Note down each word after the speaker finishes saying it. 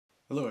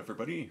Hello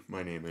everybody,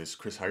 my name is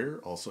Chris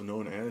Heyer, also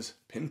known as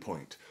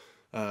Pinpoint.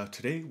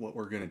 Today what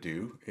we're going to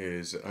do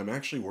is, I'm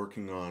actually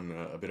working on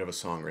a bit of a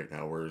song right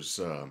now, whereas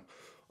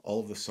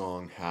all of the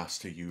song has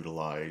to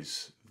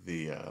utilize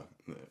I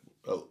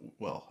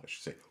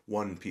should say,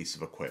 one piece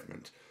of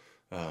equipment.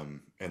 And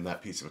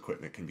that piece of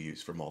equipment can be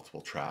used for multiple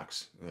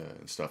tracks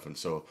and stuff. And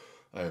so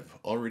I've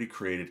already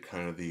created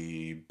kind of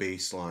the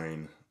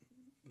baseline,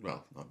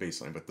 well, not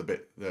baseline, but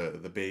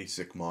the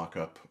basic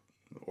mock-up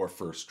or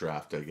first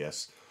draft, I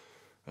guess,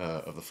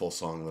 of the full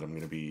song that I'm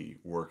going to be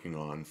working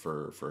on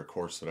for a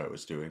course that I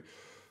was doing.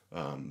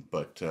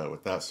 But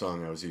with that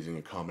song, I was using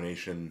a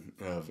combination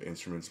of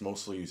instruments,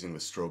 mostly using the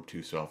Strobe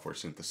 2 software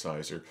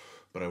synthesizer,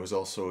 but I was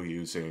also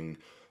using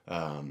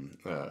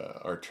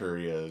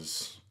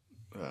Arteria's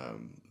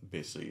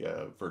basically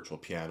virtual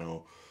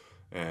piano,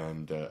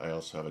 and I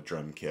also have a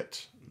drum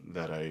kit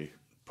that I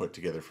put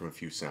together from a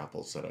few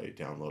samples that I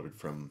downloaded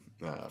from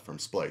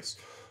Splice.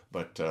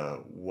 But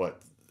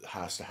what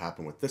has to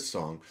happen with this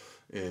song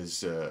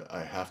is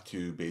I have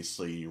to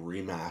basically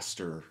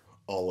remaster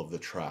all of the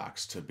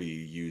tracks to be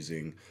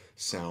using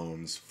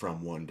sounds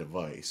from one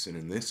device. And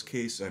in this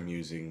case, I'm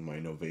using my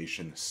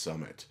Novation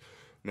Summit.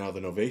 Now, the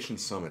Novation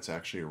Summit's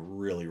actually a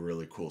really,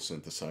 really cool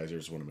synthesizer.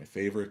 It's one of my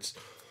favorites.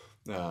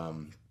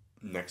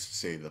 Next to,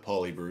 say, the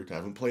Polybrute. I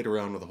haven't played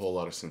around with a whole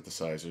lot of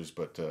synthesizers,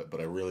 but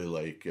I really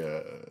like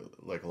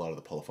a lot of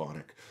the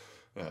polyphonic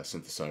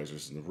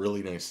synthesizers. And the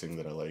really nice thing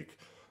that I like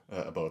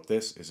about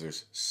this is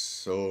there's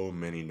so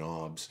many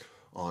knobs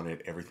on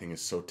it. Everything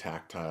is so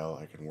tactile.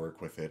 I can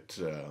work with it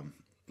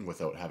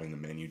without having the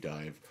menu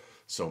dive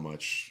so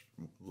much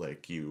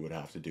like you would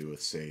have to do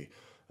with, say,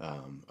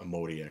 a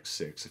Modi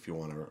X6 if you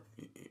want to,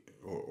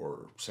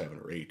 or 7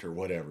 or 8 or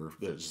whatever.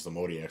 There's the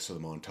Modi X or the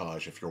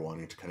Montage if you're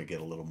wanting to kind of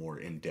get a little more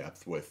in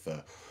depth with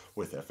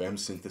FM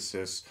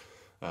synthesis,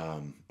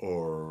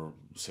 or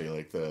say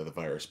like the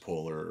Virus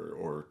Polar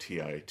or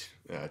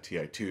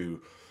TI2.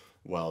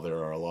 While there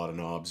are a lot of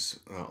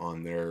knobs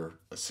on there,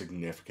 a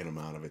significant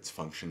amount of its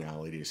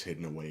functionality is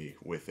hidden away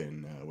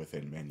within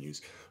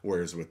menus.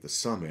 Whereas with the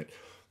Summit,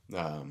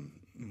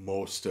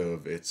 most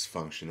of its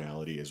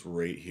functionality is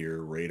right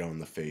here, right on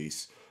the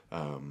face.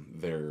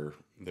 There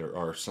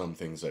are some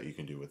things that you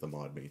can do with the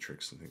mod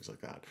matrix and things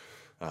like that.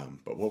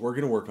 But what we're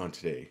going to work on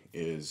today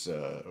is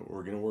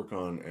we're going to work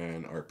on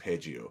an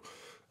arpeggio.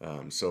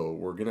 So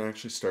we're going to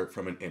actually start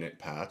from an init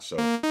patch.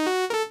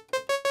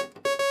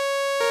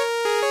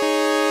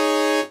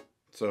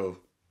 So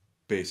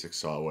basic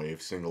saw wave,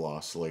 single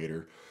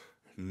oscillator,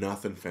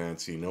 nothing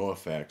fancy, no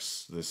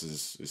effects. This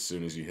is as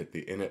soon as you hit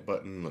the init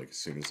button, like as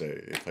soon as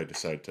if I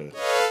decide to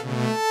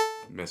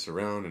mess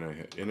around and I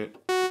hit init,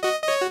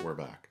 we're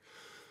back.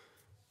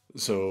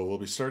 So we'll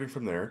be starting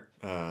from there.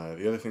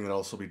 The other thing that I'll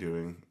also be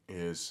doing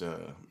is,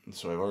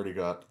 so I've already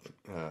got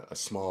a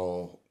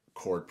small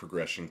chord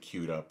progression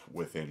queued up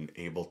within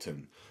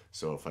Ableton.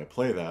 So if I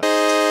play that,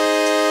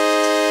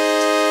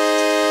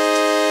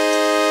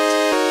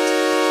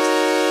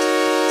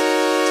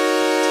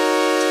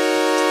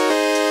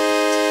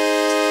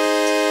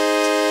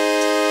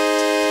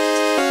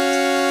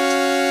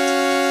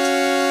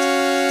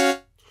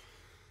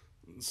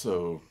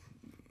 so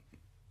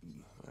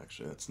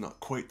actually that's not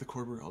quite the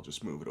chord. I'll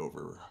just move it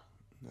over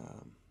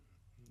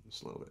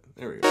just a little bit.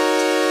 There we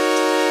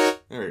go.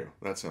 There we go.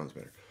 That sounds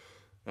better.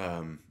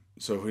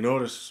 So if we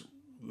notice,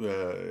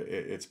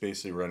 it's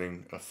basically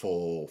running a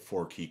full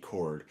 4-key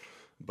chord,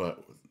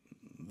 but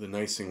the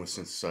nice thing with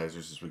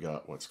synthesizers is we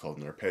got what's called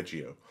an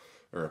arpeggio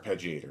or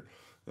arpeggiator.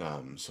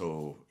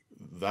 So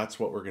that's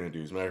what we're going to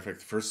do. As a matter of fact,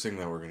 the first thing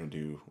that we're going to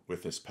do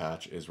with this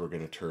patch is we're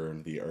going to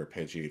turn the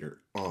arpeggiator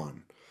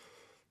on.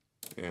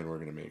 And we're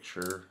going to make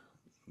sure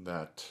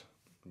that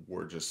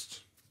we're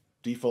just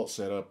default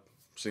setup,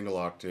 single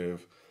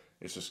octave.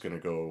 It's just going to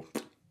go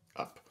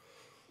up.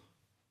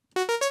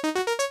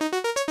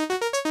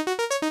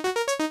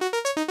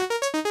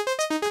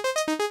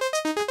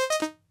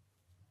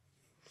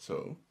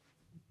 So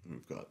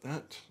we've got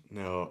that.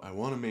 Now I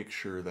want to make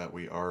sure that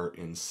we are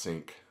in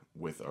sync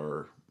with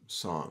our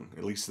song,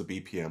 at least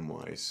the BPM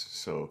wise.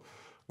 So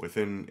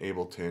within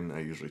Ableton, I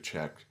usually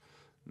check,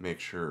 make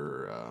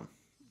sure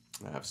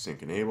I have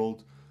sync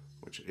enabled,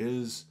 which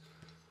is.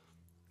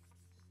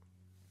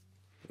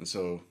 And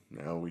so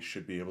now we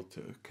should be able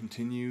to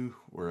continue.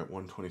 We're at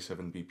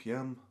 127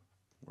 BPM.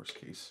 Worst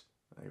case,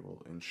 I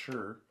will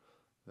ensure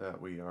that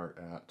we are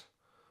at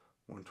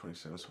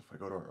 127. So if I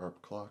go to our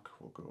ARP clock,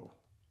 we'll go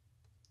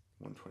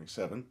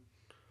 127.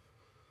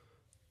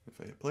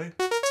 If I hit play.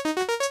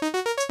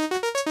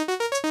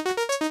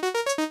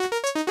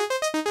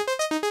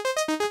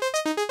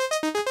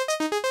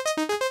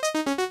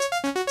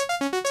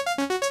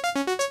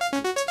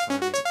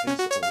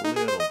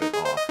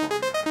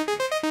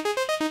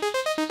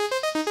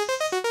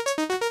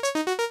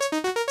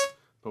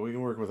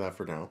 With that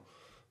for now,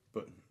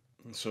 but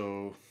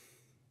so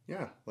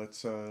yeah,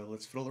 let's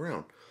fiddle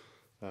around.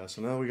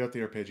 So now we got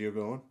the arpeggio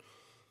going.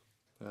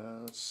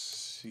 Let's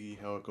see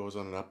how it goes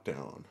on an up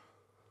down.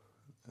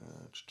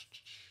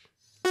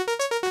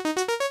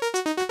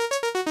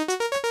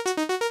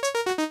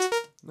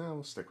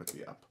 I'll stick with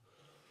the up.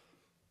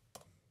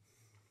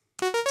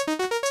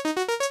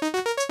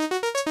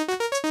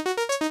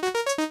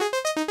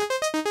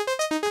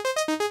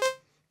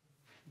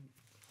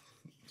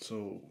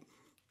 So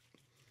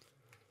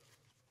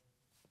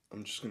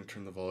I'm just going to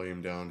turn the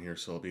volume down here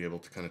so I'll be able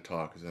to kind of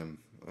talk as I'm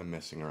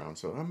messing around.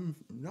 So I'm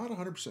not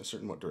 100%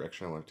 certain what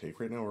direction I want to take.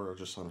 Right now we're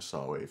just on a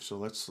saw wave. So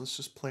let's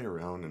just play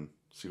around and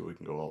see where we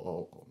can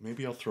go.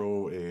 Maybe I'll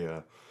throw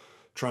a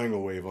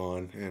triangle wave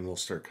on and we'll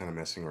start kind of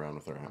messing around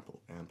with our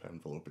amp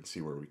envelope and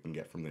see where we can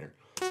get from there.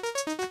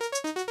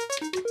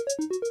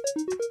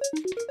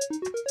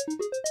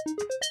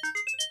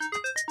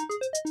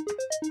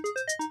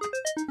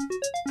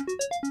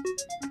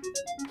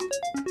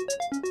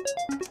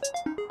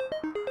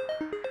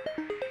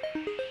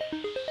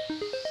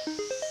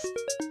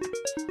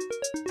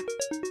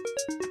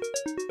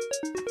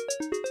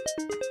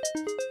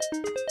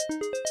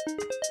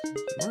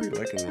 I'm already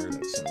liking where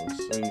that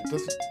sounds. I mean,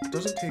 it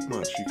doesn't take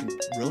much. You can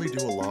really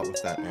do a lot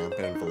with that amp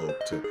envelope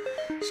too.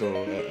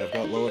 So I've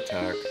got low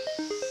attack,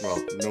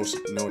 well, no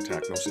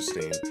attack, no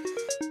sustain,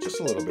 just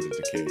a little bit of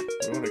decay.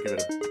 We want to give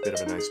it a bit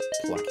of a nice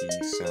plucky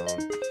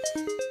sound.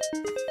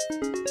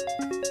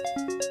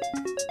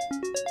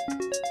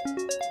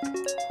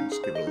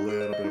 Just give it a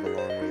little bit of a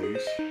long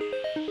release.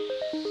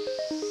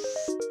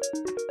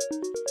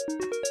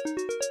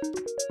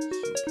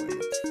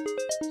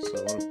 So I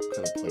want to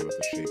kind of play with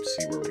the shape,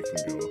 see where we can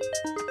go.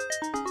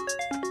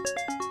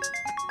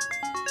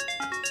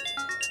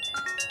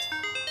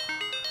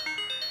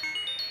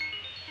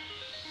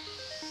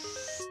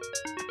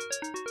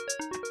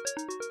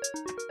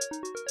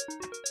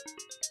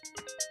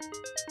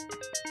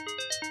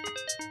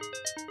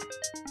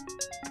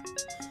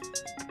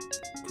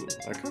 Cool.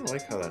 I kind of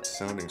like how that's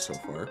sounding so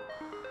far.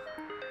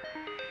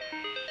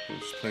 I'm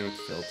just playing with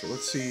the filter.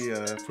 Let's see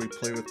if we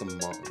play with the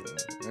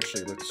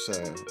actually, let's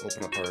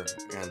open up our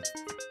amp.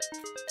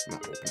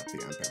 Not open up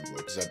the amp envelope,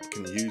 because I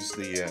can use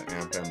the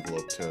amp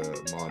envelope to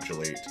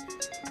modulate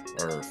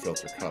our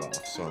filter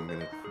cutoff. So I'm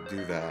going to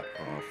do that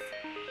off.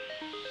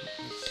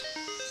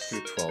 Let's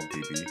do 12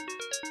 dB.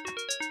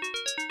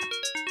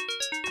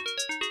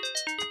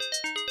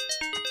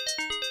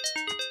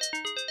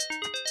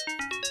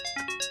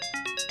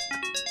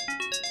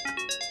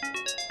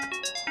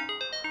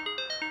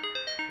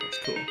 That's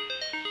cool.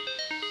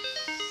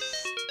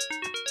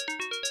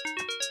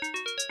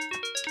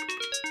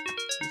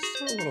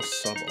 A little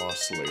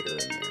sub-oscillator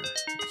in there.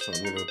 So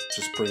I'm going to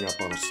just bring up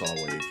on a saw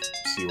wave,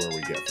 see where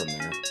we get from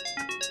there.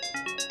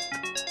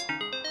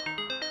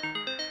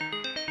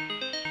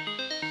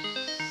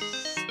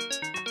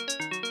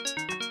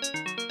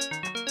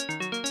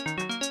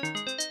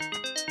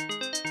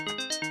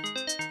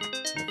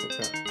 I think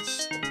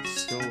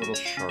that's still a little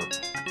sharp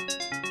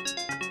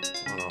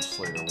on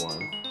oscillator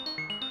 1.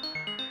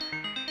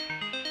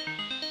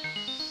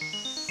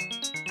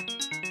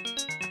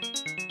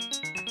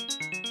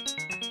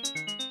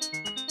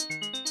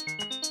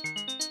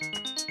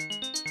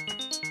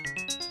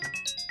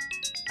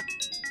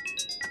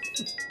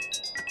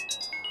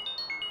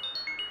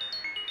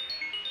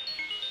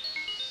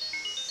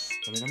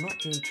 I mean, I'm not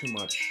doing too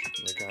much.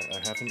 Like, I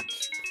haven't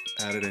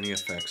added any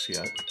effects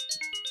yet.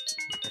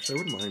 Actually, I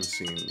wouldn't mind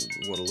seeing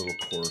what a little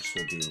chorus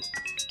will do.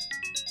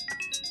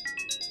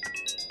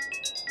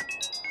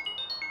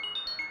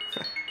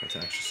 That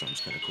actually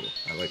sounds kind of cool.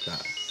 I like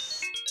that.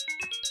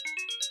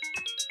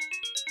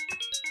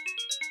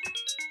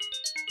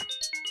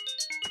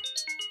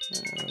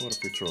 What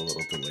if we throw a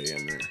little delay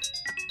in there?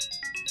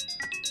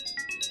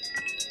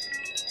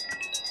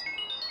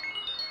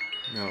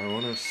 Now, I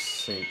want to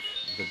sync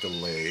the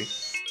delay,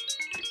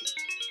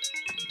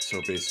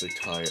 so basically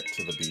tie it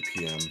to the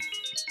BPM.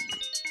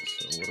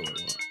 So what do I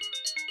want?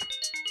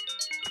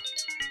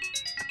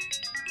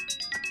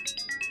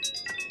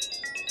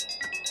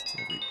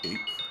 Every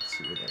 8th. Let's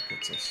see where that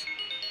gets us.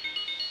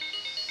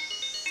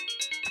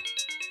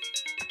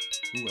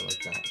 Ooh, I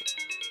like that.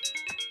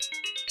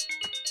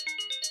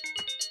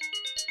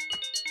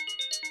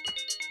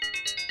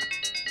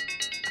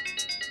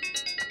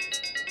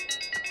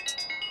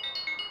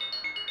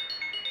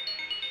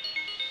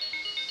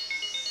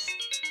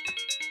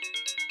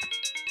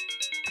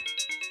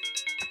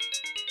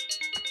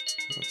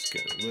 Let's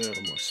get a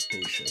little more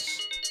spacious.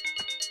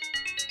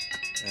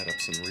 Add up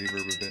some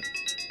reverb a bit.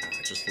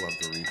 I just love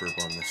the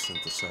reverb on this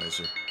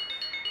synthesizer.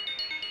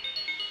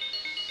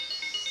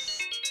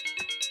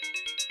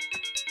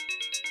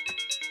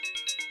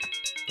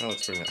 Now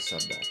let's bring that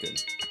sub back in.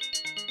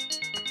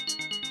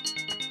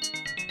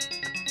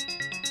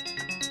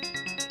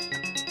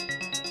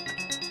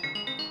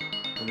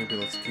 Or maybe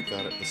let's keep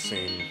that at the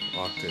same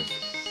octave.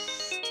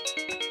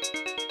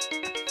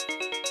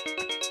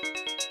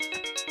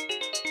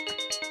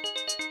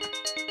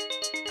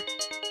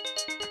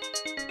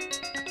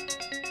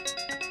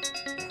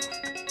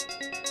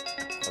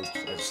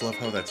 I just love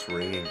how that's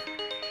ringing.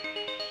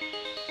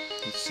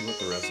 Let's see what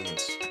the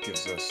resonance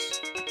gives us.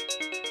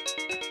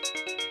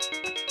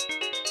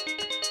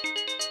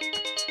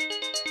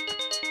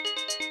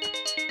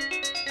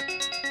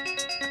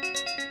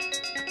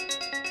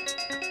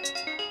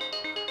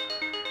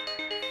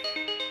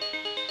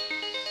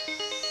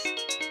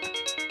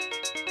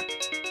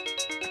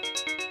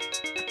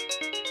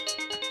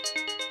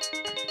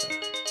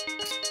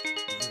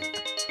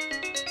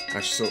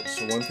 Actually,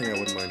 so one thing I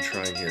wouldn't mind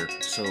trying here.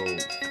 So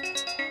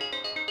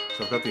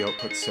I've got the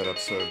output set up.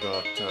 So I've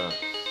got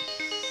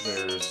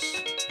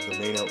there's the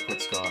main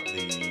output's got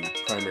the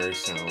primary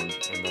sound,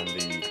 and then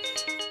the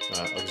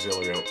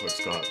auxiliary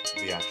output's got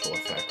the actual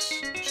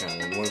effects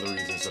channel. And one of the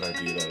reasons that I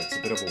do that, it's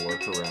a bit of a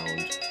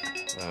workaround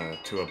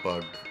to a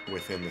bug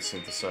within the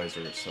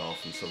synthesizer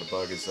itself. And so the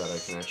bug is that I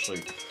can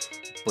actually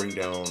bring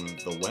down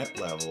the wet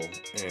level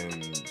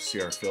and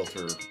see our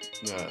filter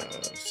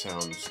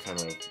sounds kind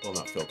of, well,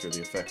 not filter,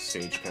 the effects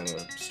stage kind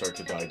of start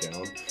to die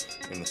down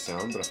in the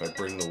sound. But if I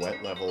bring the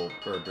wet level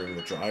or bring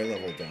the dry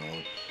level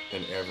down,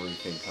 then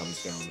everything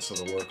comes down. So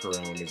the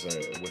workaround is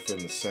within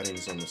the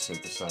settings on the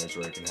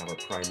synthesizer, I can have a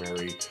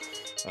primary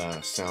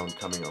sound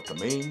coming out the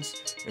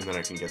mains, and then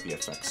I can get the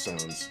effects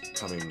sounds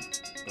coming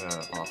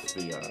off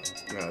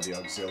the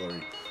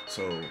auxiliary.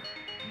 So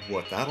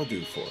what that'll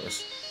do for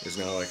us is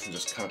now I can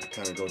just kind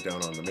of go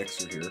down on the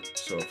mixer here.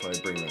 So if I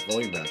bring that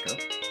volume back up,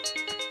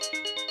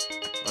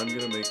 I'm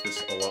going to make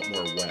this a lot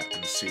more wet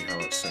and see how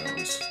it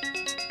sounds.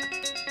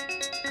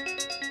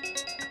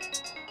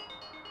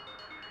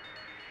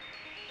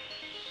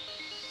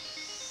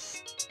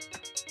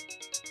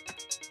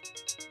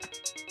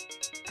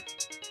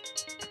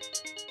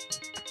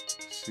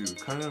 So we've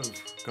kind of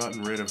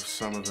gotten rid of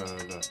some of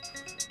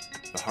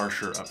the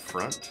harsher up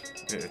front.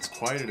 It's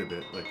quieted a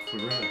bit, like if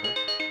we ran it back,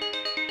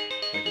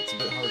 like it's a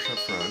bit harsh up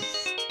front.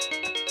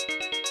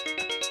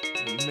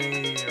 You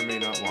may or may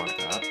not want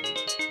that,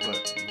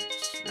 but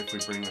if we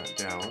bring that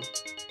down,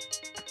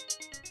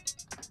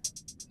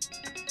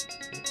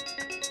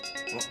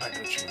 well, I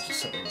gotta change the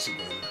settings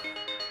again.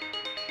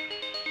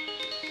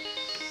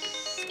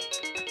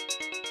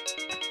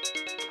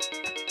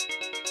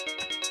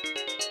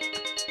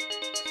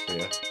 So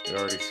yeah, you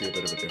already see a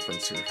bit of a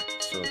difference here.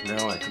 So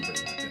now I can bring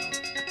that down.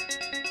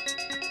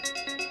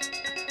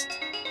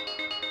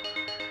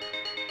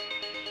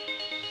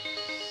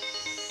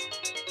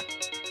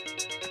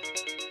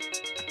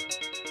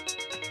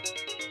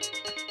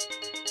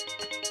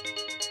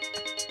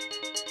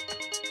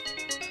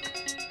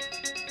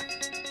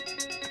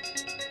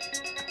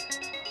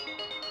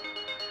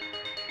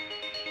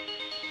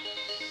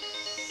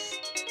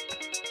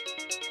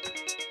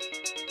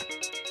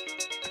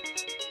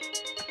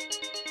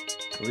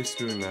 At least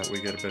doing that,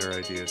 we get a better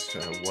idea as to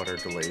what our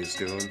delay is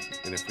doing,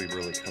 and if we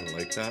really kind of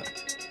like that.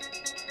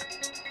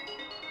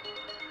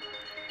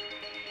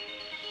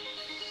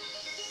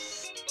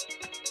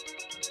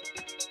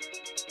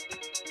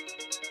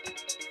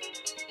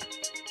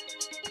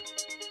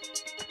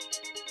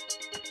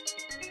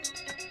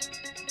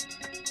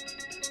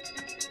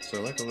 So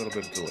I like a little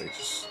bit of delay.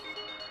 Just,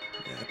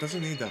 yeah, it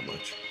doesn't need that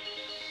much.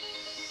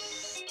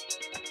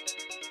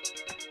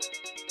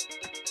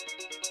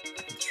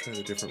 Let's try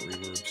the different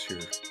reverbs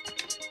here.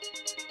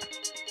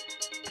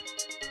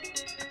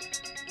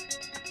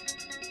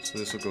 So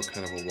this will go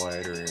kind of a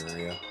wider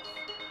area.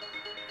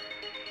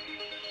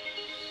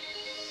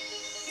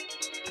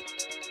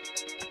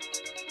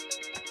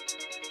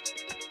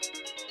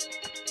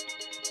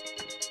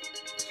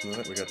 So now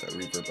that we got that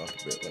reverb up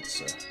a bit,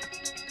 let's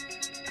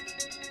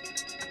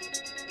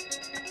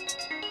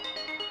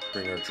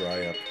bring our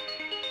dry up.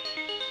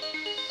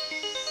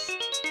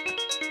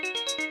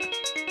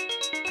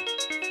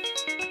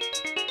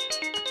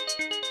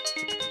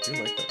 I do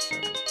like that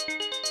sound.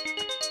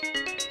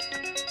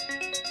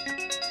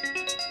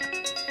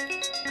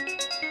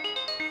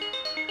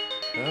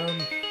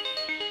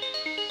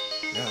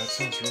 Yeah, that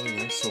sounds really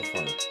nice so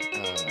far.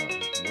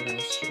 What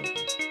else should I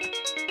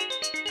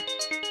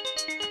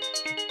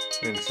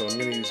do? And so I'm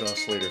going to use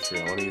oscillator 3.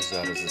 I want to use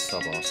that as a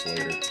sub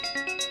oscillator,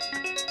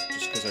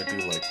 just because I do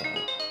like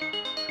that.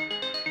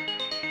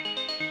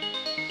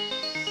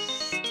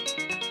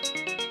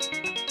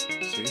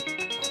 See?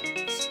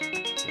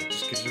 It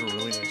just gives it a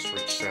really nice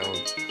rich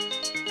sound.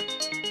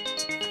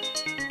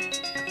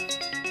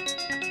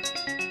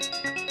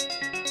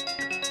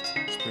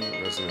 Let's bring the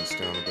resonance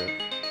down a bit.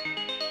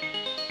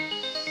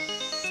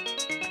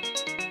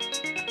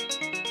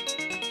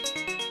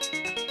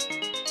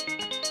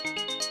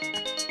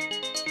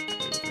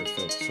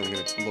 So I'm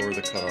going to lower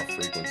the cutoff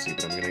frequency,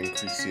 but I'm going to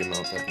increase the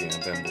amount that the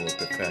amp envelope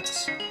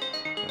affects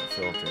that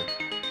filter.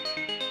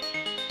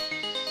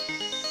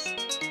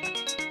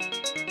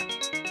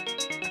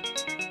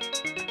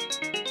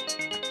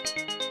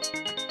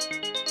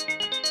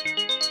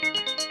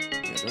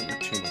 Yeah, don't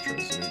need too much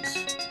resonance.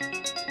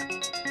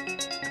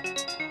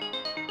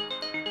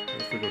 What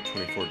if we go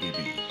 24 dB?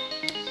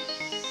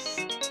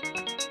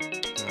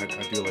 I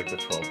do like the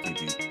 12 dB,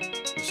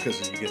 just because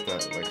you get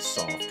that like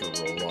softer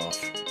roll off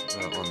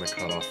on the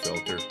cutoff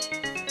filter.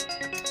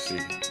 So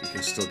you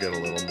can still get a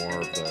little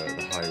more of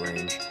the high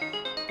range.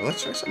 But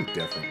let's try something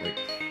different. Like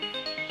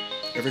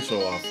every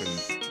so often,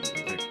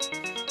 like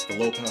the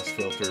low pass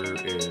filter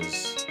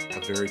is a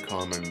very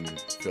common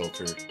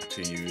filter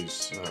to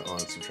use on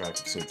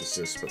subtractive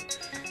synthesis, but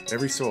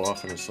every so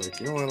often it's like,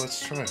 you know what, let's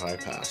try high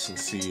pass and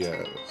see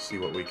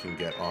what we can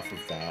get off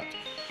of that.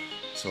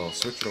 So I'll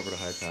switch it over to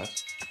high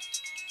pass.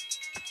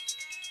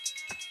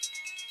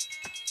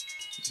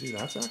 See,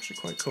 that's actually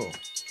quite cool.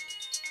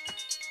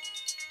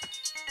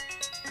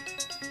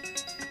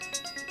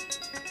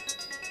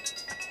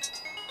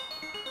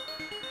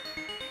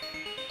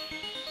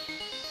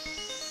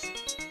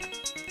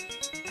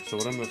 So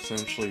what I'm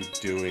essentially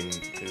doing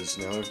is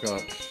now I've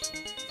got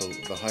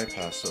the high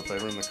pass, so if I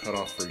run the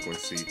cutoff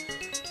frequency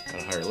at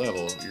a higher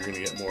level, you're going to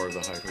get more of the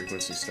high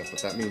frequency stuff,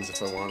 but that means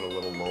if I want a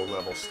little low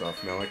level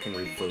stuff, now I can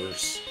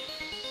reverse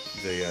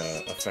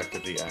the effect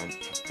of the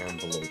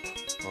envelope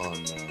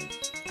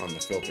on the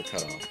filter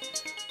cutoff.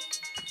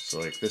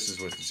 So like this is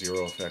with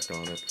zero effect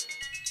on it.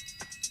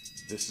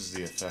 This is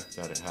the effect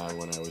that it had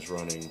when I was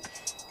running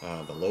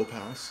the low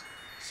pass.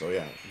 So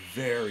yeah,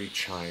 very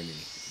chimey.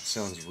 It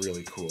sounds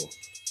really cool.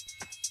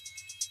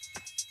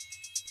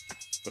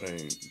 But I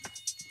mean,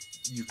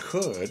 you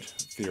could,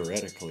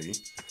 theoretically,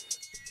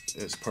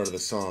 as part of the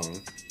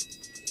song,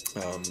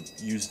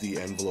 use the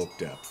envelope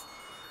depth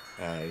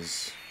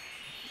as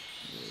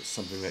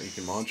something that you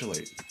can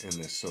modulate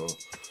in this. So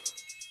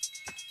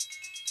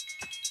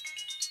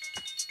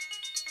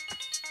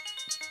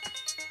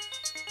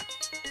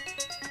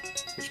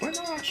which might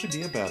not actually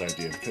be a bad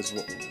idea, because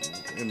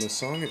in the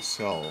song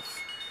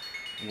itself,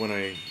 when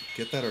I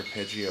get that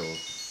arpeggio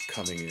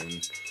coming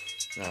in,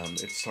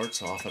 it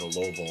starts off at a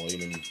low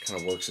volume and kind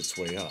of works its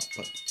way up,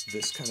 but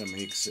this kind of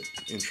makes it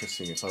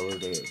interesting. If I were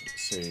to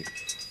say,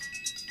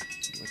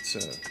 let's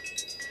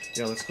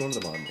go into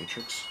the mod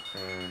matrix,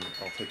 and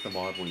I'll take the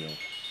mod wheel,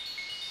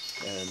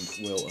 and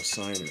we'll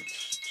assign it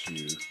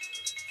to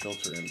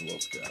filter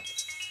envelope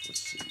depth.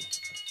 Let's see,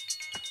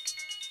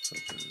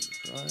 filter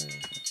drive.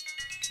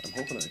 I'm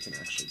hoping I can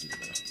actually do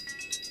that.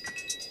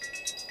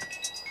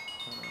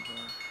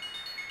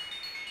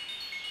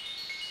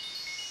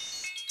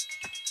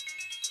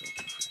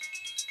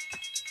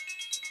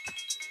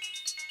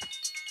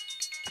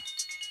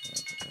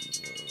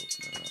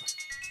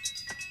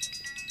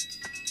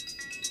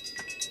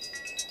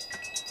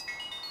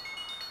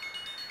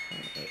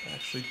 I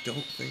actually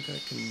don't think I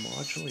can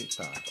modulate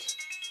that.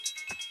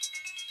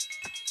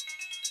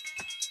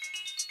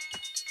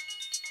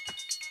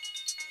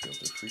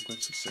 Filter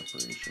frequency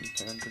separation,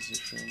 pan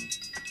position,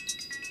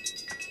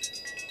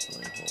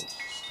 play holds.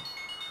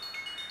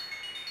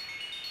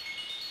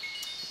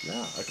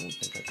 Yeah, I don't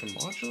think I can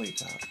modulate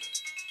that.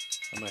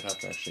 I might have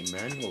to actually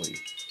manually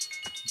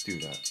do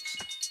that.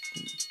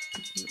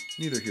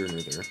 Neither here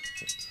nor there.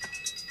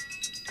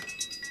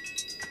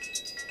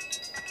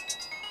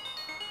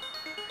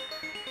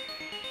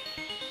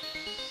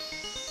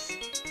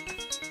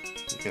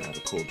 You can have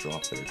a cool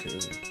drop there too.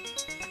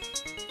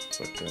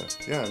 But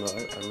yeah, no,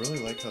 I really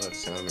like how that's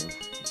sounding.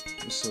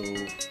 So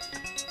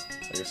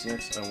I guess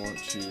next I want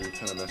to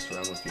kind of mess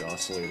around with the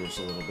oscillators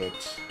a little bit.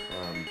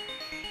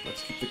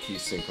 Let's keep the key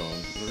sync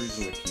on. The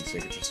reason the key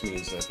sync, it just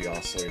means that the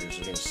oscillators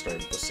are going to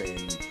start at the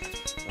same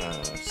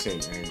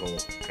angle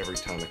every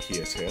time a key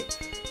is hit.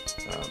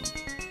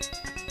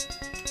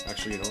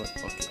 Actually, you know what?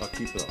 I'll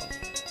keep it off.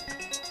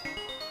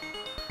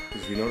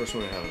 Because if you notice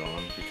when I have it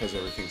on, because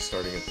everything's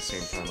starting at the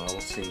same time, I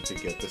almost seem to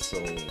get this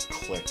little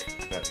click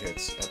that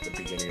hits at the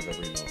beginning of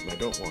every note, and I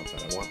don't want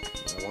that. I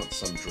want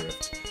some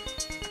drift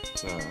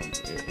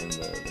in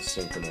the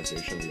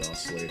synchronization of the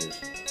oscillators.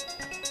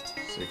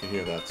 So you can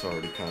hear that's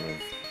already kind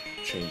of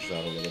changed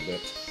that a little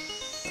bit.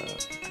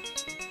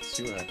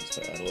 See what happens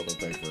if I add a little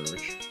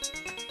diverge.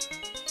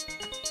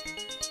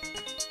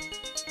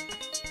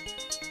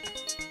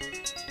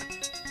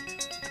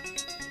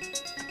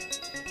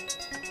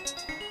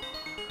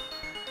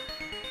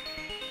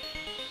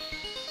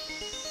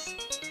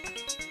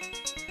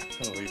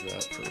 Kind of leave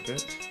that for a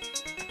bit.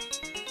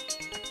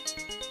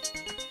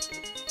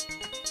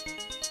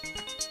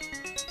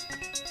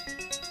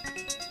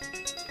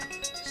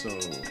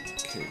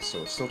 So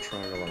it's still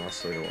triangle on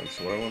oscillator 1.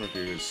 So what I want to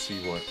do is see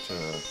what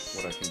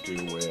I can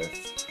do with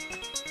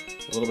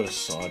a little bit of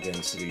saw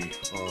density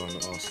on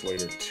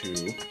oscillator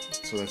 2.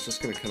 So that's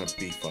just going to kind of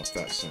beef up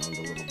that sound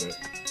a little bit.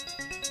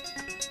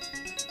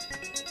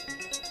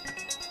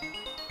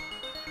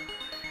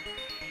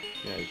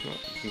 Yeah, you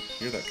can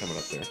hear that coming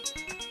up there.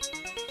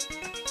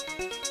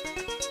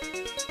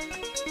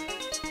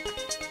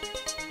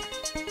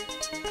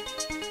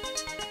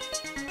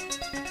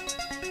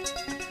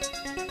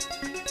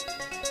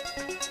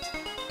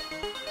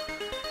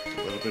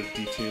 Bit of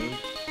detune.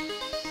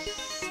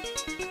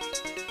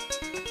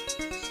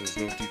 So there's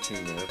no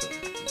detune there, but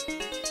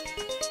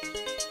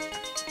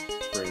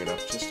bring it up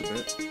just a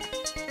bit.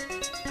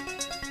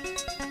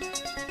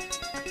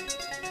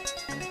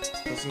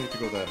 Doesn't need to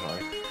go that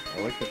high. I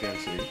like the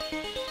density.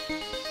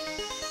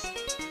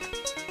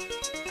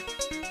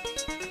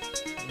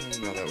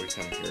 And now that we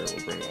kind of hear it,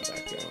 we'll bring that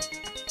back down.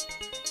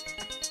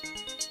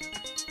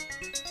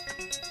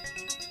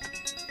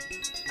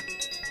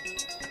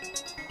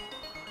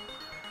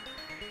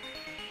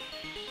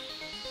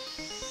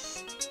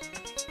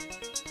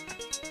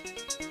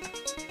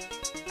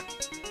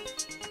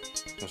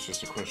 That's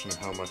just a question of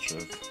how much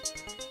of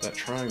that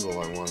triangle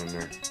I want in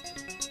there.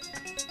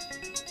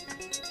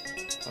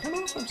 I don't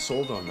know if I'm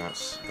sold on that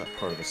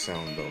part of the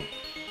sound though.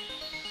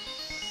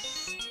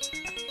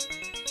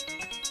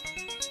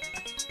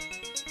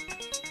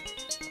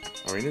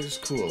 I mean, it is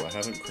cool. I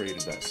haven't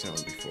created that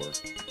sound before.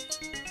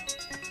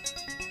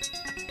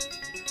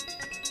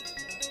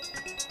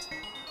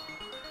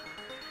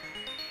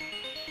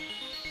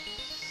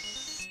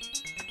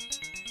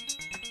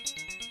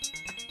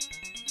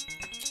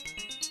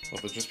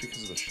 but just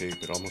because of the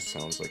shape, it almost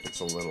sounds like it's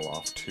a little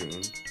off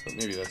tune. But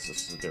maybe that's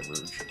just the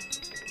diverge.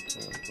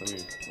 Let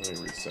me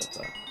reset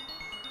that.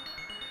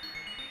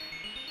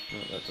 No,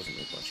 that doesn't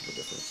make much of a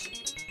difference.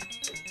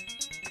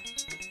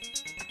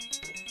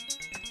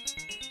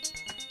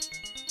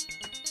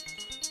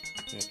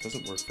 Yeah, it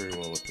doesn't work very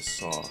well with the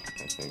saw,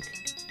 I think.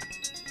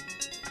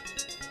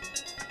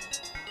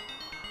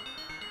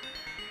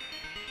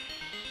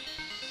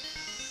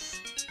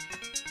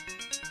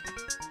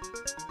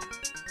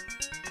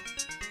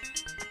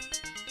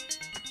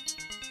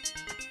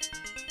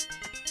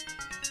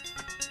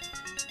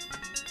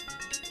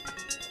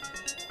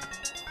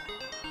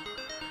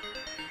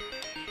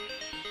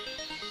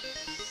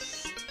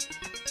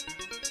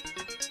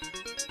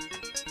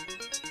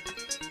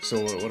 So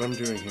what I'm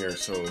doing here,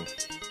 so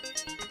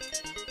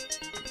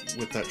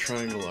with that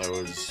triangle I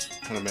was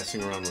kind of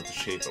messing around with the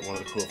shape, but one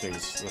of the cool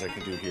things that I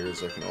can do here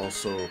is I can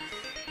also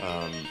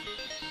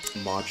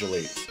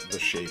modulate the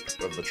shape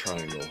of the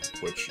triangle,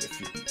 which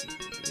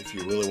if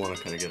you really want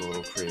to kind of get a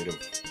little creative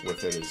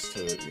with it is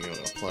to, you know,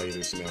 apply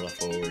either some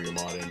LFO or your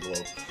mod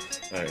envelope.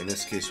 In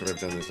this case what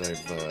I've done is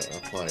I've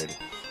applied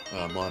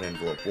mod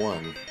envelope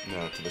 1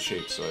 to the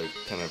shape, so I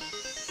kind of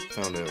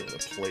found a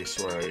place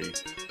where I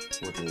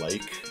would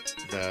like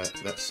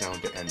that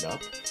sound to end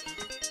up,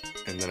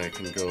 and then I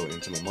can go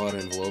into my mod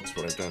envelopes.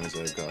 What I've done is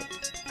I've got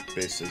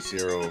basically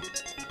zero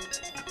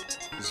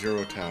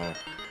tap,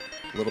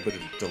 a little bit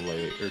of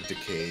delay or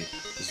decay,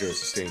 0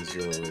 sustain,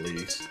 0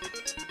 release.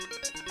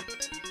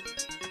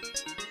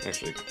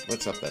 Actually,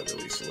 let's up that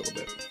release a little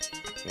bit.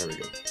 There we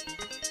go.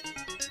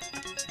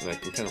 And I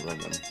can kind of run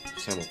them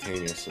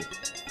simultaneously,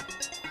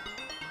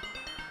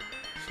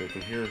 so you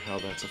can hear how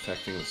that's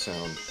affecting the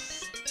sound.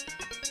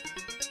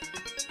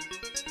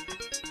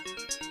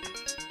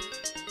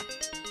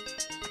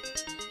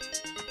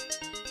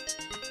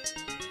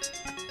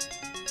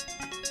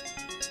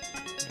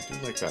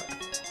 Like that.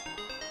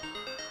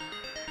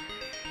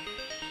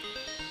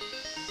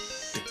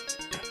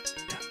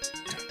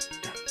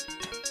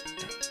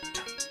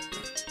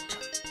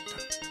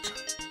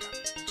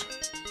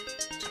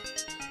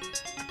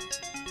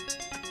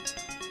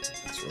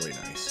 That's really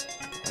nice.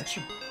 I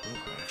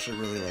actually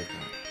really like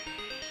that.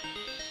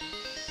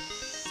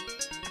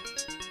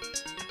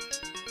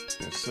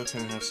 I still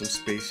kind of have some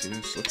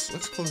spaciness.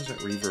 Let's close that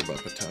reverb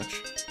up a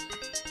touch.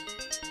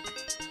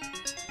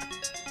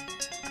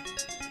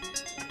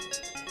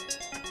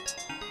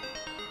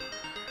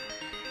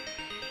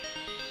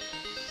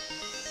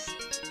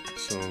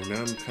 So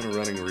now I'm kind of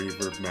running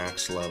reverb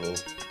max level.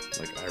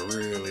 Like, I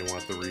really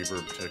want the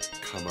reverb to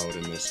come out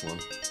in this one.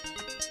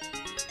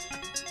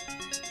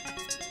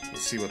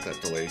 Let's see what that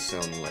delay is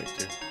sounding like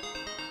too.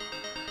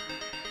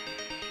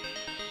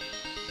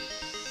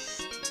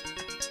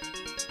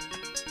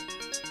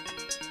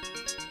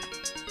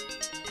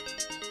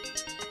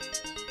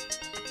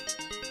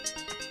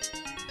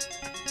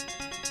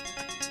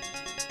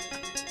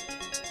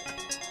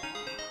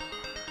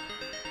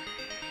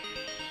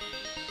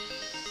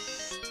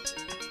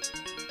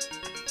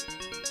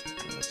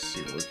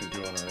 See what we can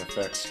do on our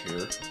effects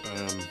here.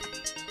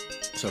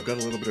 So I've got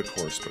a little bit of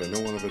coarse, but I know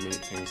one of the neat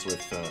things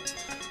with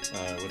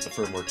the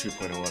firmware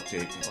 2.0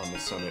 update on the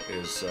Summit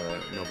is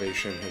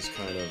Novation has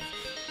kind of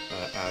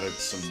added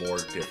some more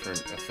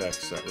different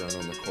effects that run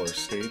on the coarse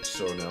stage.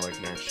 So now I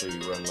can actually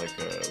run like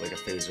a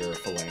phaser or a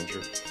phalange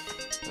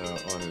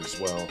on it as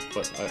well.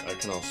 But I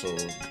can also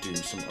do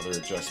some other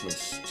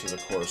adjustments to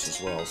the coarse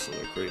as well. So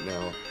like right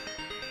now,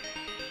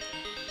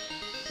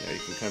 yeah, you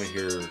can kind of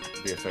hear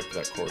the effect of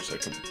that coarse.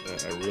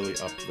 I really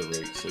upped the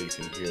rate so you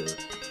can hear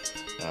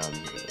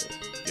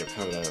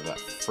kind of that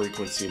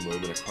frequency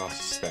movement across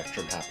the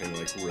spectrum happening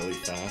like really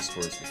fast,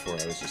 whereas before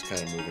I was just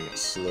kind of moving it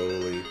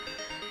slowly.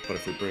 But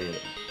if we bring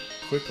it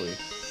quickly,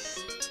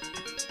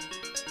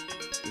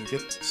 you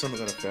get some of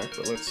that effect,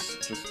 but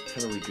let's just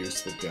kind of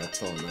reduce the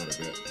depth on that a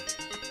bit.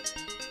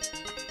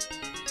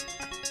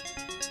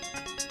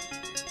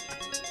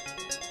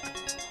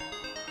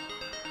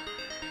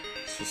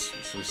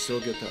 So we still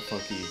get that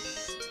funky,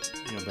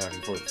 back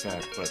and forth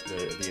effect, but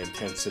the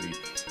intensity,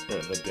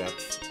 the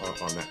depth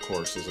on that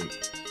course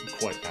isn't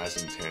quite as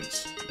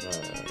intense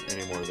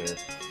anymore there.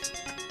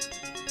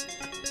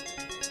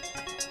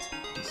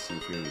 Let's see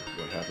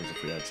what happens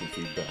if we add some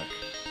feedback.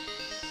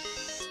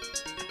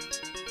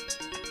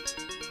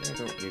 I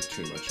don't need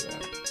too much of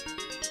that.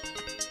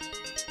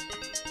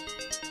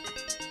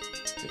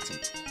 Get some.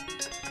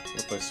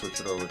 What if I switch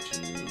it over to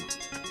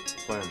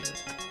flanger?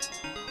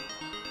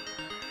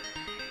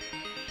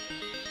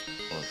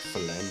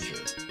 Phalange.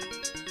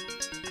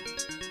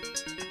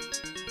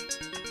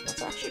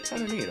 That's actually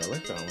kind of neat. I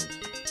like that one.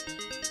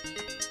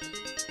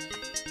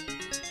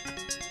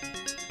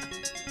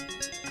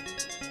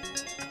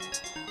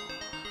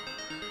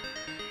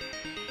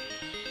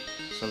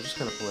 So I'm just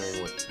kind of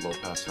playing with low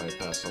pass, high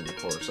pass on the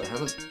chorus. I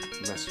haven't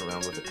messed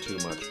around with it too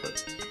much,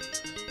 but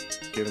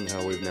given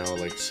how we've now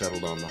like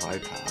settled on the high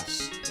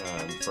pass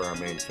for our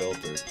main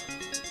filter,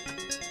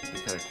 I'm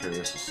kind of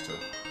curious as to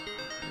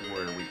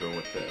where we go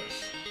with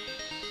this.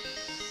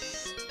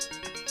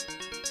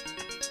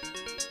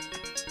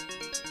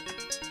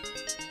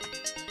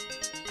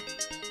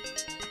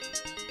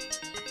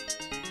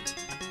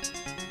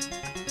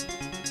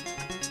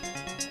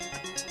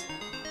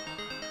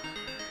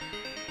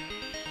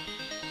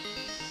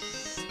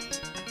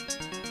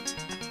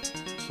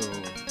 So,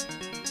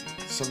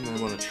 something I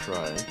want to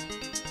try.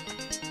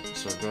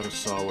 So I've got a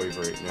saw wave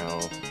right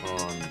now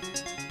on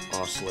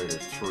oscillator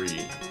 3,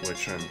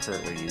 which I'm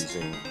currently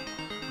using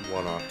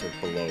 1 octave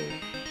below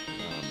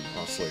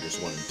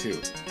oscillators 1 and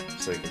 2.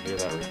 So you can hear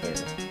that right there.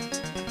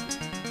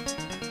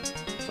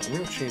 So I'm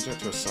going to change that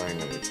to a sine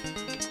wave.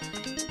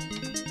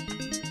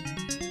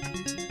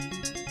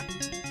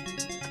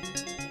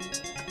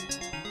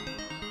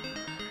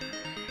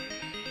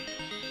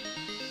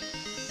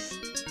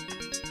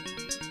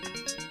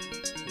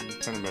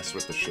 Kind of mess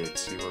with the shape,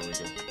 see where we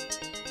go.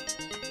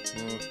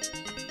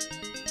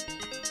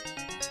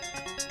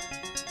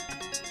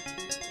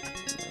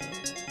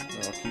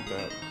 I'll keep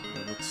that.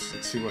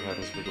 Let's see what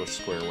happens if we go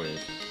square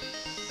wave.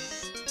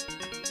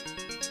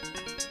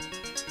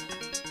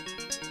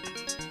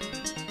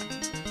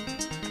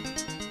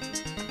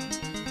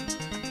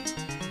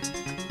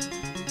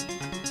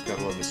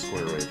 Gotta love the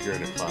square wave. If you're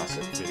into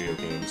classic video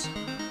games,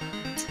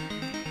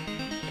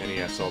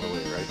 NES all the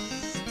way, right?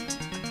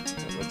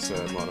 Let's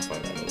modify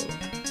that a little.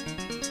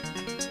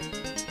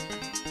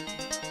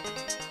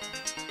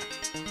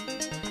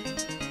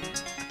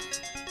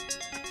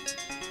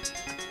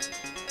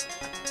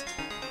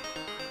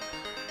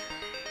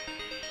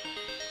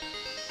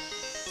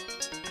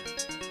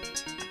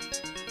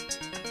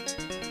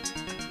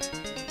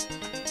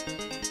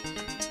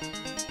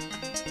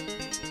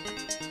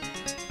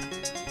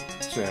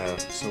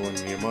 So when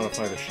you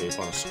modify the shape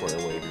on a square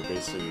wave, you're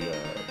basically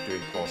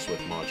doing pulse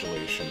width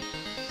modulation.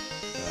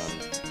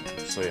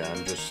 So yeah,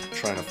 I'm just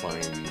trying to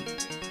find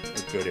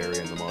a good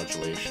area in the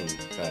modulation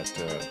that,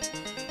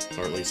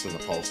 or at least in the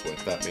pulse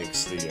width, that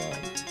makes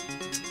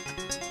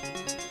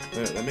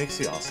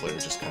the oscillator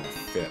just kind of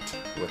fit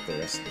with the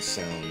rest of the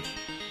sound.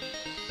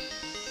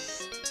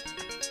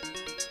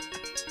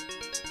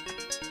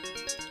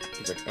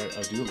 Because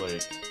I do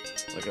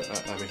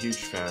I'm a huge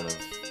fan of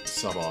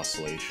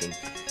sub-oscillation.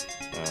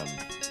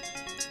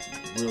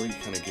 Really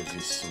kind of gives you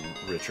some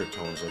richer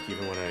tones. Like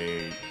even when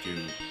I do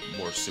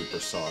more super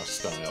saw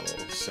style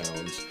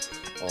sounds,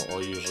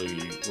 I'll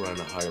usually run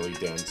a highly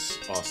dense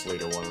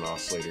oscillator 1 and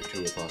oscillator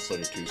 2 with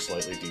oscillator 2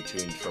 slightly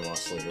detuned from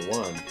oscillator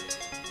 1.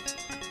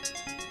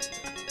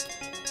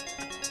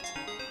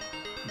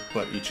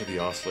 But each of the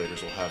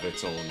oscillators will have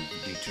its own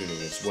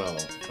detuning as well.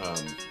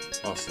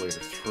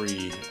 Oscillator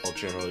 3 I'll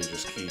generally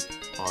just keep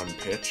on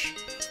pitch,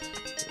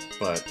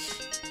 but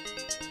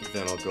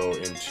then I'll go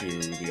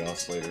into the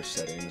oscillator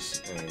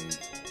settings and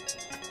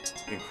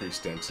increase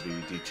density,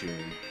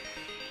 detune,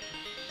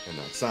 and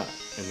that's that.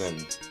 And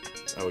then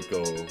I would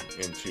go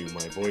into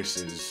my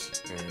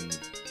voices and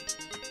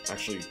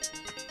actually,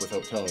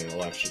 without telling you,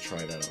 I'll actually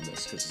try that on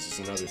this, because this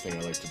is another thing I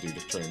like to do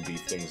to try and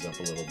beef things up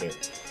a little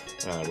bit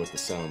with the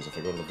sounds. If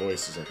I go to the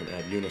voices, I can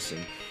add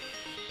unison.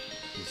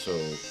 And so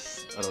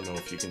I don't know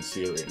if you can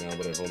see it right now,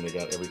 but I've only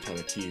got, every time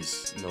a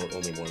keys note,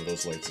 only one of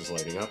those lights is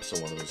lighting up, so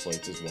one of those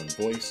lights is one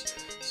voice.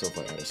 So if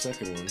I add a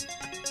second one,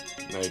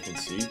 now you can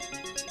see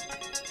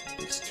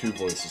there's 2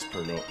 voices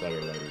per note that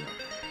are lighting up,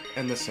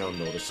 and the sound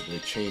noticeably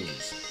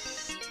changes.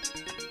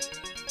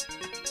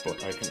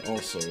 But I can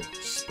also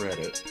spread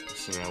it,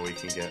 so now we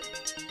can get,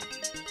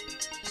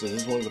 so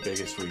this is one of the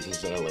biggest reasons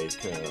that I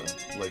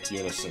like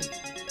unison,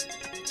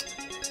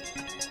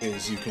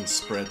 is you can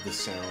spread the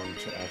sound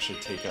to actually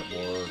take up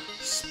more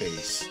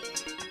space.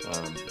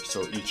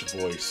 So each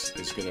voice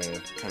is going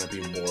to kind of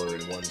be more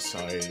in one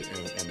side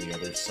and the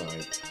other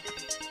side.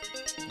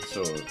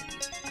 So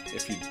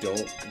if you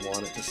don't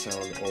want it to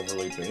sound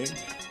overly big,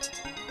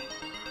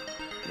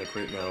 like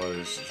right now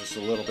there's just a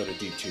little bit of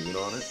detune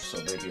on it,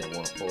 so maybe I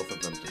want both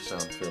of them to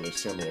sound fairly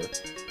similar.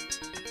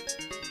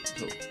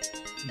 So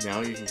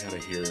now you can kind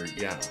of hear,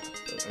 yeah,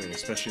 I mean,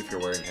 especially if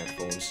you're wearing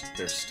headphones,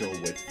 there's still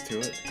width to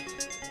it,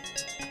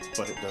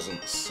 but it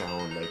doesn't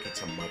sound like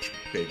it's a much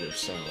bigger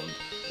sound,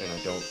 and I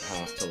don't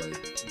have to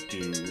like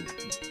do,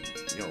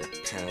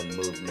 pan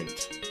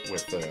movement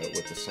with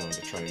the sound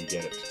to try and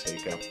get it to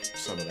take up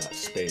some of that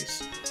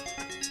space.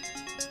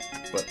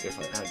 But if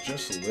I add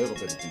just a little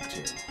bit of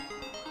detune,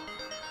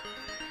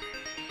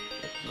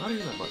 not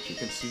even that much, you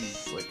can see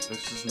like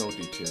this is no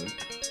detune,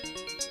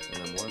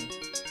 and then 1, 2,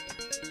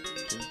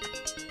 3,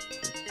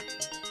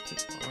 you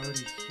can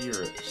already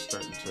hear it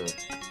starting to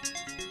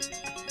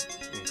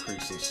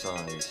increase in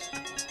size.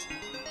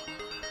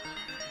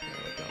 Yeah,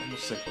 like I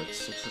almost think like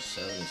 6 or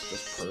 7 is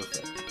just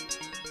perfect,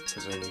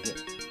 because then you get,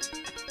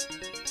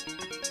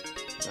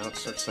 now it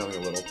starts sounding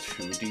a little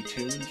too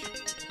detuned,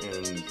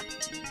 and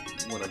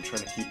when I'm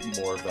trying to keep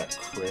more of that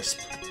crisp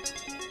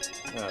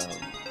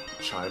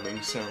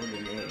chiming sound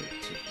in there,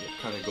 it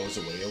kind of goes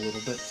away a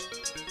little bit.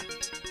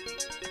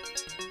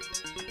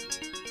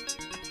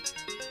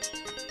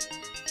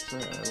 So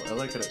yeah, I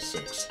like it at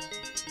 6.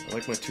 I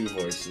like my 2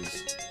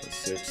 voices at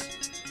 6.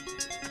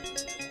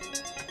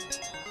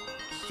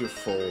 Just do a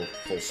full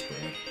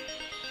spread.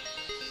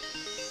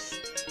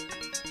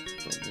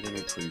 Don't need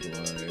any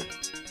pre-glide.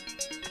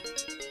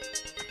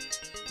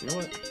 You know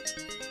what?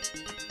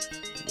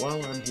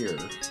 While I'm here,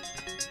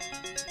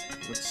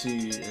 let's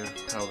see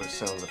how this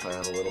sounds if I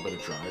add a little bit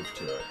of drive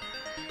to it.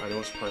 I know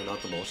it's probably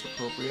not the most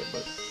appropriate,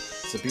 but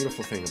It's a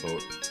beautiful thing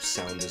about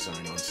sound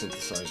design on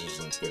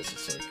synthesizers like this.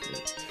 It's like,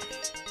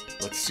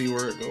 let's see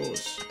where it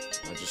goes.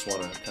 I just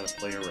want to kind of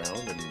play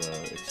around and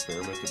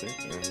experiment a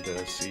bit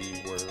and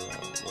see where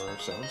our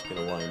sound's going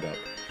to wind up.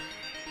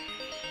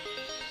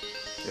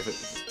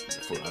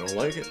 If I don't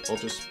like it, I'll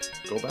just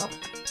go back.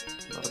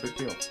 Not a big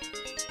deal.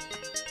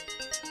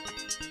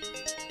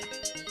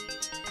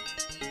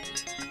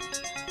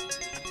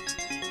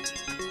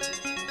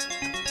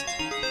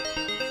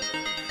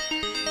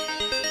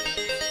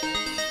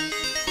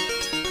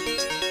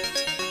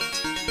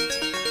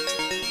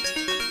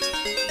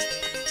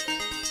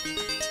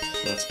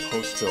 That's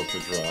post-filter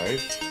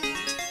drive.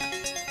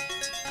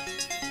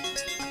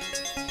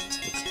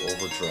 It's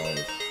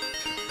overdrive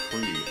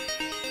pre.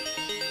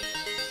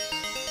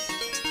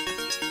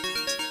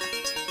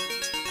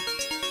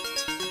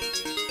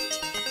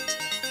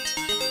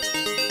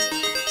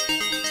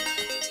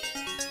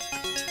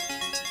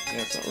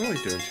 Yeah, it's not really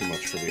doing too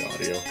much for the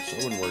audio, so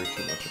I wouldn't worry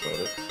too much about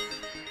it.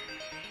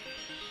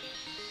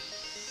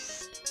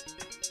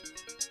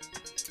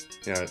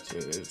 Yeah,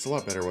 it's a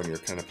lot better when you're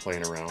kind of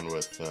playing around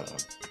with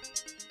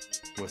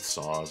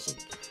saws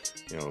and,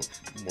 you know,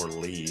 more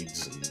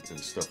leads and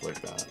stuff like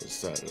that.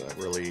 That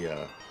really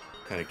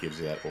kind of gives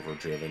you that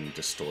overdriven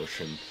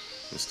distortion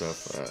and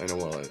stuff. I know,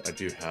 well, I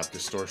do have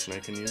distortion I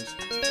can use.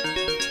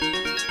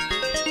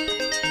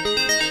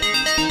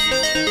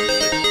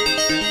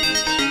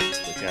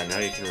 Like, yeah, now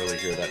you can really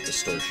hear that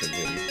distortion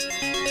hitting.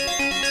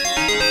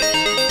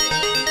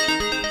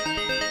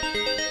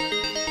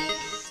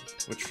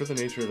 Which, for the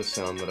nature of the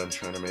sound that I'm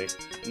trying to make,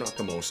 not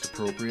the most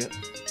appropriate,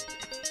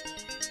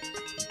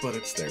 but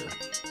it's there.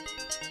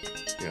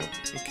 You know,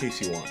 in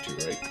case you want to,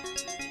 right?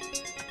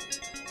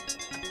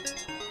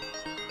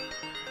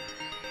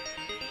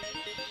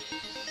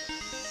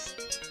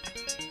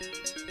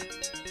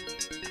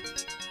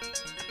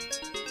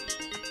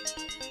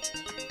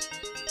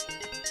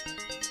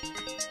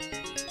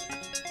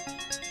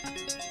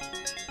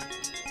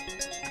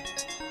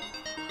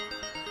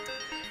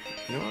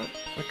 You know what?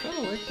 I kind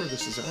of like where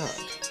this is at.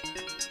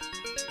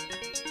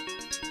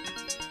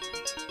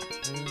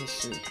 Let's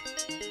see.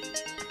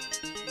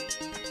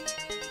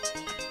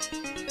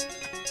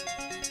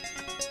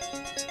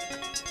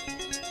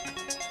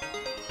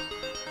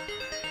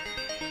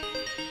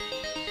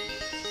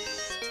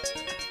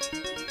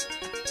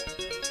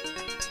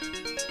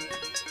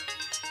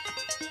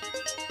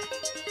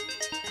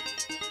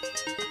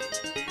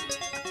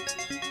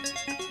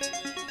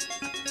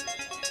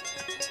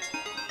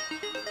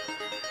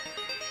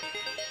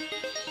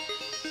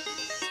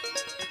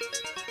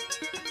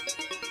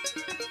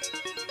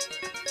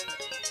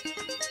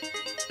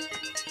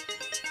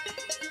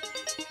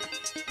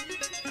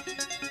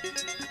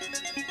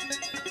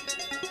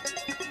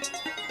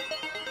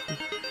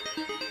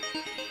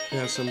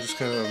 Yeah, so I'm just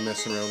kind of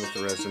messing around with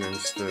the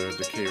resonance, the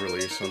decay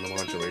release on the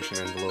modulation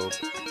envelope.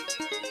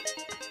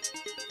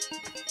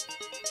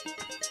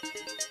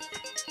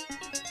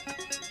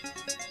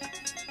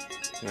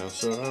 Yeah,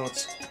 so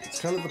it's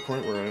kind of the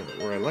point where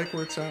I like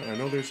where it's at. I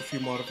know there's a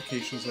few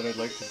modifications that I'd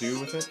like to do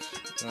with it,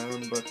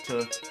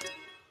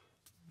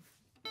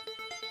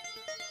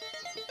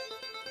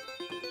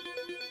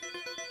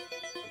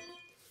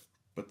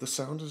 but the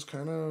sound is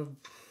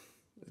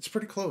it's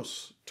pretty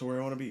close to where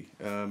I want to be.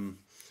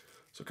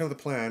 So kind of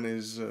the plan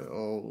is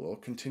I'll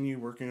continue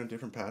working on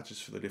different patches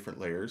for the different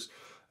layers.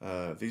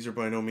 These are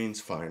by no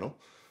means final.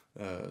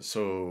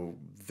 So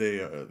they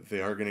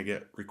are going to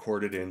get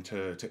recorded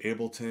into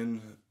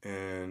Ableton,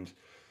 and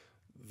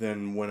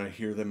then when I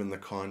hear them in the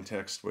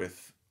context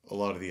with a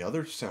lot of the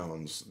other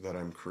sounds that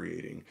I'm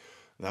creating,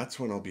 that's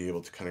when I'll be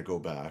able to kind of go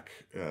back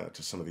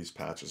to some of these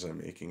patches I'm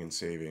making and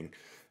saving,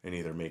 and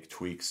either make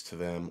tweaks to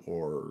them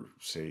or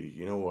say,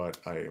 you know what,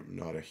 I am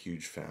not a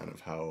huge fan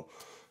of how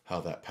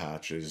that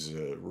patch is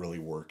really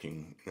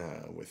working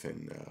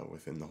within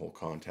the whole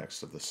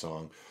context of the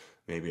song.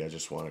 Maybe I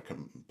just want to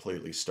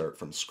completely start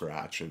from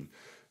scratch and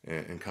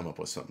come up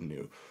with something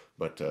new.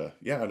 But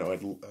yeah, no,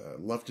 I'd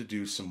love to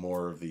do some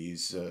more of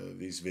these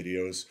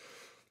videos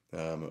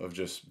of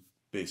just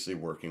basically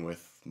working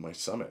with my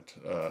Summit.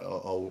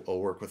 I'll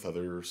work with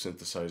other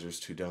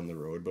synthesizers too down the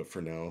road, but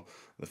for now,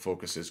 the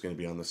focus is going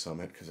to be on the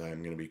Summit because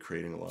I'm going to be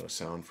creating a lot of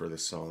sound for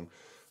this song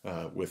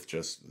with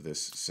just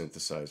this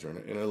synthesizer.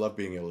 And I love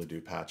being able to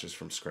do patches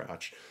from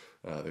scratch.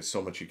 There's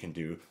so much you can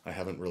do. I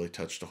haven't really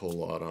touched a whole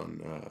lot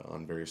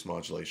on various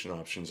modulation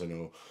options. I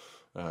know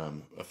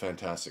a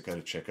fantastic guy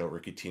to check out,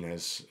 Ricky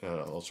Tinez,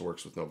 also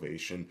works with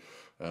Novation.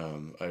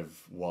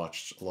 I've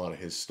watched a lot of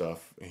his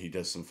stuff. He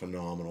does some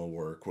phenomenal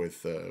work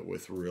with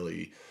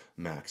really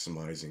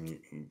maximizing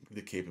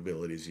the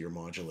capabilities of your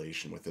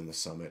modulation within the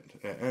Summit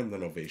and the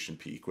Novation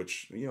Peak,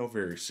 which, you know,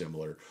 very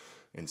similar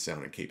in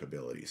sound and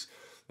capabilities.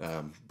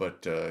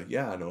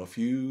 Yeah, no, if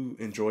you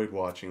enjoyed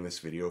watching this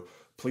video,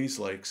 please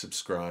like,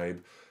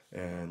 subscribe,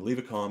 and leave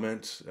a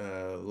comment.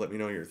 Let me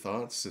know your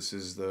thoughts. This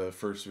is the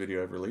first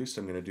video I've released.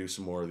 I'm going to do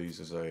some more of these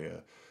as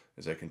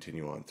I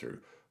continue on through.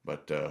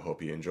 But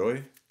hope you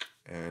enjoy,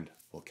 and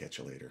we'll catch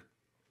you later.